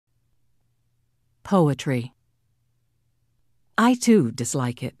Poetry. I, too,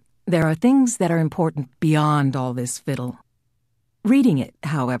 dislike it. There are things that are important beyond all this fiddle. Reading it,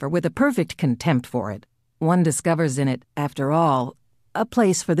 however, with a perfect contempt for it, one discovers in it, after all, a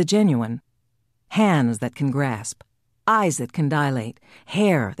place for the genuine. Hands that can grasp, eyes that can dilate,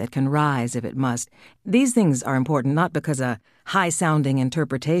 hair that can rise if it must. These things are important not because a high-sounding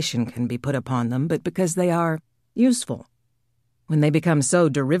interpretation can be put upon them, but because they are useful. When they become so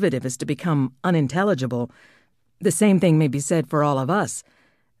derivative as to become unintelligible, the same thing may be said for all of us,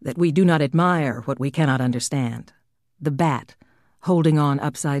 that we do not admire what we cannot understand. The bat, holding on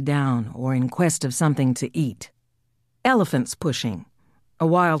upside down or in quest of something to eat. Elephants pushing, a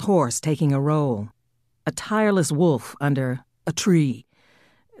wild horse taking a roll, a tireless wolf under a tree,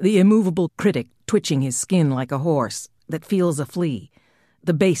 the immovable critic twitching his skin like a horse that feels a flea,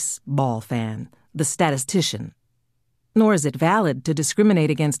 the baseball fan, the statistician. Nor is it valid to discriminate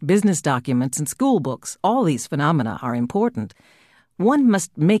against business documents and school books. All these phenomena are important. One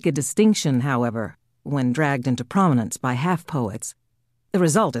must make a distinction, however, when dragged into prominence by half-poets. The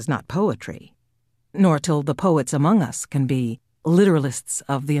result is not poetry, nor till the poets among us can be literalists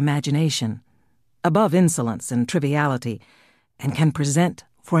of the imagination, above insolence and triviality, and can present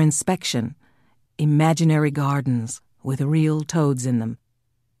for inspection imaginary gardens with real toads in them.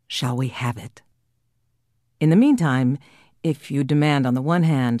 Shall we have it? In the meantime, if you demand on the one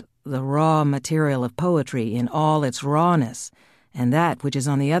hand the raw material of poetry in all its rawness, and that which is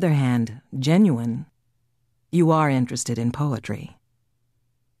on the other hand genuine, you are interested in poetry.